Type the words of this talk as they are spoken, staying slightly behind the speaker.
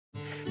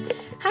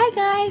Hi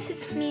guys,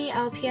 it's me,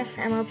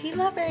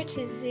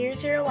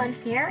 lpsgirl495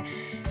 here,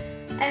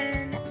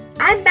 and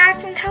I'm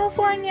back from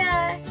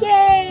California,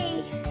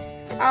 yay!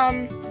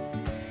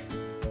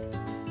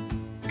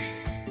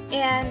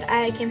 And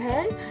I came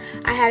home.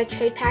 I had a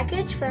trade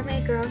package from a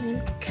girl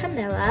named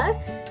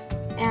Camilla,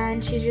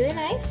 and she's really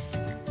nice.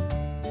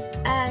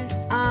 And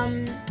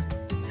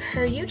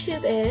her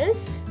YouTube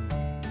is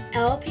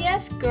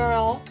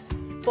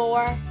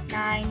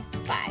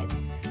lpsgirl495.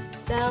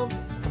 So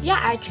yeah,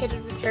 I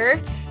traded with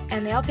her,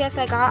 and the LPS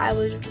I got I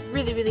was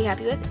really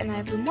happy with, and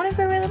I've been wanting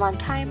for a really long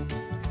time.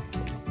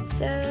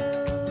 So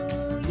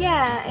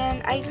yeah,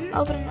 and I didn't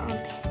open it on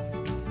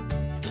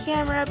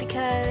camera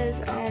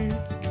because I'm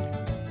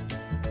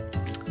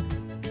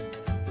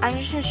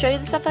just going to show you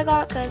the stuff I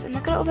got because I'm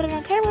not going to open it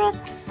on camera.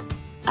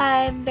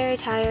 I'm very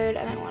tired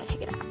and I want to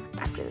take it out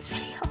after this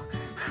video.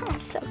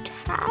 I'm so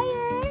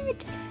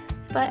tired.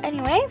 But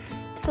anyway,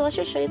 so let's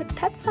just show you the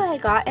pets that I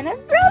got, and I'm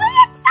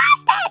really excited!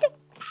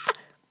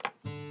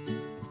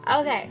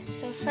 Okay,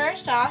 so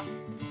first off,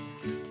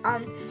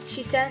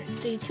 she sent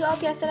the 2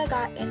 LPS that I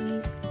got in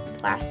these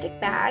plastic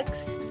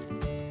bags.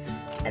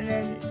 And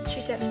then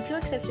she sent me 2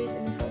 accessories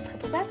in this little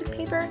purple wrapping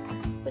paper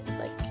with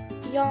like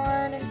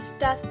yarn and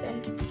stuff,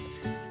 and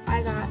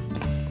I got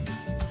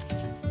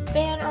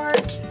fan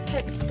art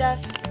type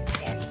stuff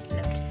and a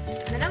note.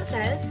 And the note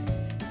says,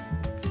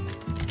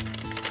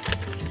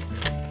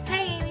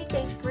 "Hey Amy,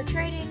 thanks for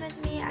trading with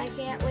me. I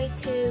can't wait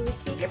to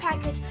receive your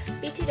package.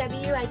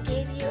 BTW, I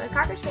gave you a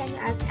Cocker Spaniel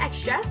as an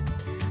extra.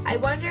 I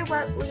wonder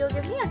what you'll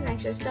give me as an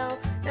extra, so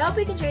I hope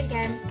we can trade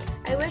again.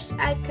 I wish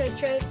I could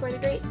trade for the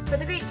Great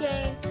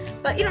Dane,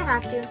 but you don't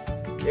have to.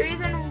 The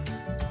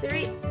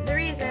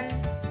reason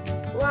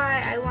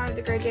why I wanted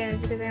the Great Dane is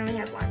because I only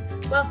have one.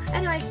 Well,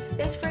 anyways,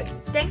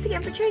 thanks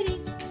again for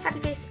trading.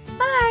 Happy face.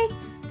 Bye.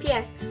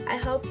 P.S. I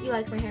hope you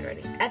like my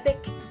handwriting.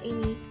 Epic,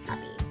 Amy,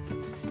 happy."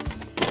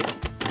 So,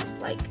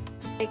 like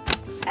this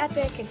is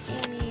Epic and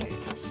Amy, and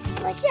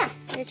yeah,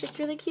 it's just a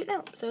really cute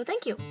note. So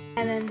thank you.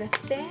 And then the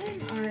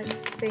fan art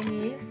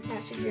thingy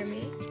that she drew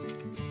me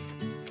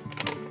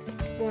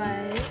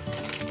was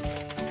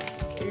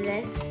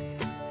this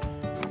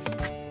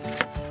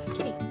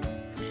kitty.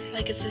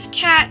 Like, it's this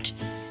cat,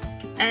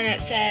 and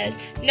it says,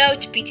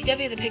 "Note,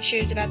 BTW, the picture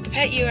is about the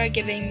pet you are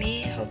giving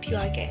me. Hope you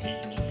like it.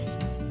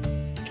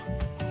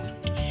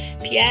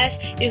 P.S.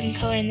 You can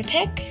color in the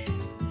pic,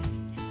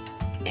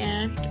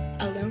 and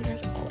alone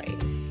as always."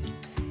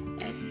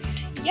 And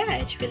yeah,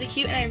 it's really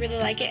cute, and I really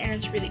like it, and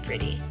it's really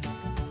pretty.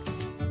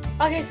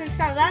 Okay, since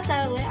now that's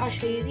out of the way, I'll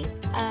show you the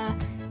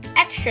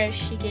extras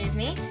she gave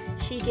me.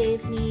 She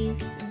gave me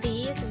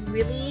these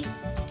really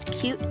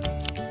cute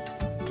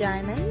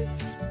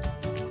diamonds.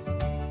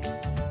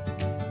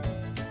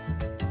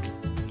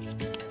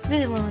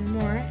 Really wanted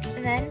more.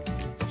 And then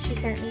she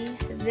sent me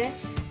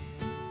this,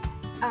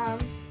 oh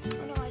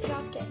no, I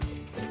dropped it.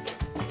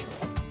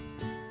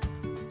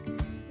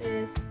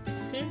 This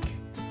pink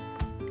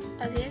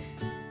of this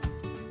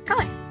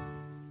color.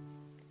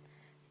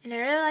 And I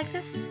really like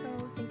this, so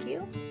thank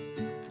you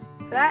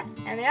for that.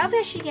 And the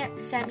outfit she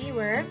sent me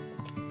were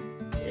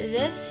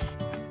this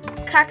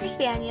Cocker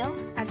Spaniel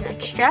as an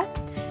extra.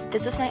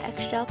 This was my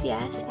extra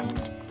LPS,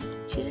 and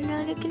she's in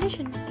really good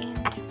condition. And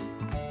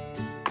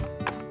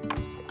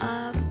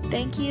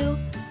thank you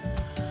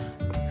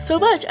so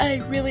much. I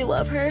really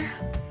love her.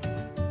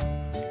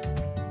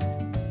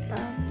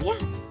 Yeah,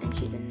 and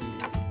she's in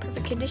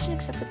perfect condition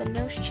except for the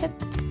nose chip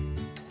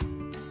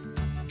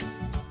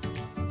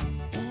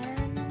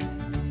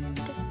and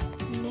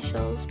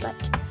initials, but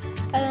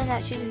other than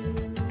that, she's in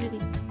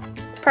really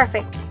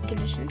perfect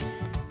condition.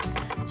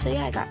 So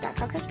yeah, I got that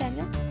Cocker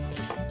Spaniel.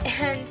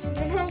 And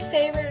the most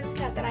favorite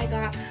cat that I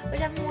got,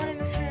 which I've been wanting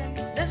this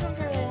one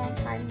for a really long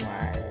time,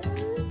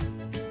 was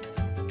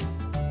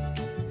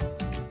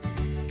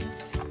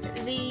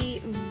the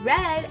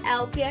red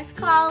LPS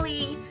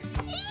Collie.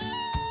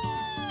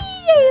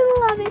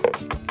 I love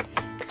it.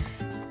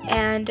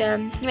 And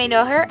you may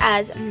know her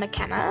as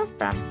McKenna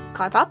from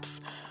Collie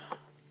Pops,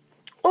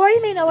 or you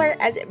may know her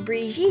as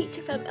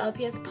Brigitte from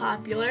LPS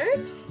Popular,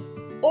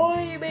 or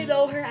you may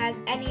know her as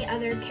any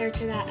other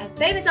character that a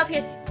famous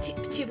LPS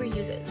tuber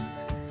uses.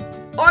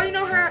 Or you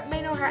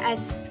may know her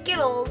as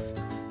Skittles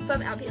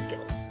from LPS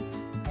Skittles.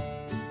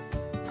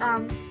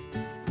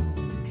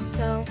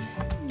 So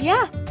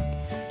yeah.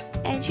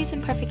 And she's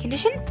in perfect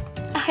condition.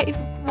 I've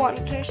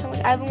wanted her so much.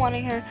 I've been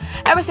wanting her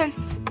ever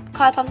since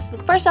Collie Pops was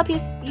the first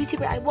LPS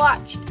YouTuber I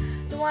watched.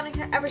 I've been wanting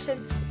her ever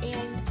since,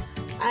 and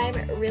I'm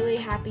really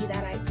happy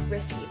that I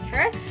received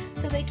her.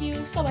 So thank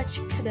you so much,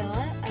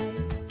 Camilla,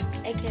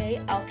 aka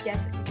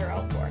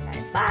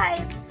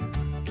lpsgirl495.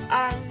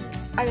 I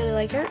really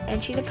like her,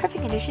 and she's in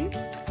perfect condition,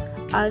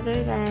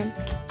 other than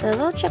the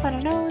little chip on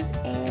her nose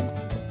and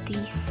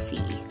the C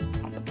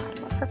on the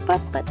bottom of her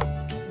foot, but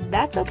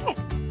that's okay.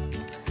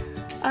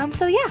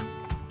 So yeah.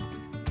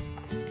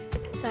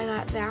 So I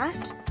got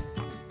that.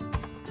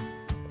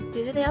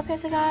 These are the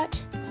LPS I got.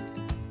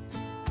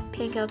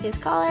 Pink LPS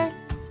collar.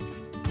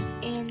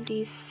 And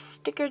these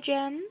sticker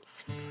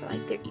gems for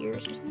like their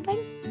ears or something.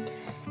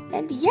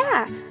 And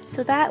yeah,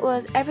 so that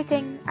was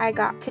everything I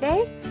got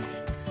today.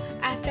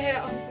 After I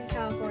got home from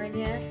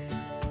California,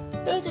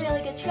 it was a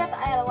really good trip.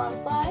 I had a lot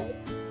of fun.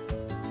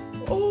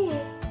 Oh,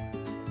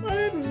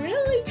 I'm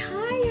really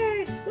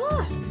tired.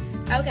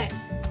 Ah. Okay.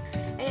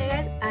 Anyway,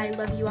 guys, I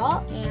love you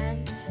all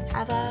and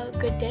have a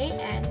good day.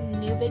 And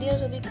new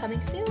videos will be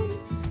coming soon.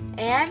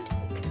 And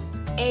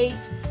a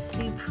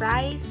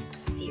surprise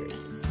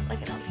series.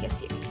 Like an LPS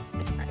series.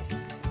 A surprise.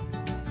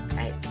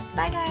 Alright,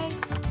 bye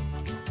guys.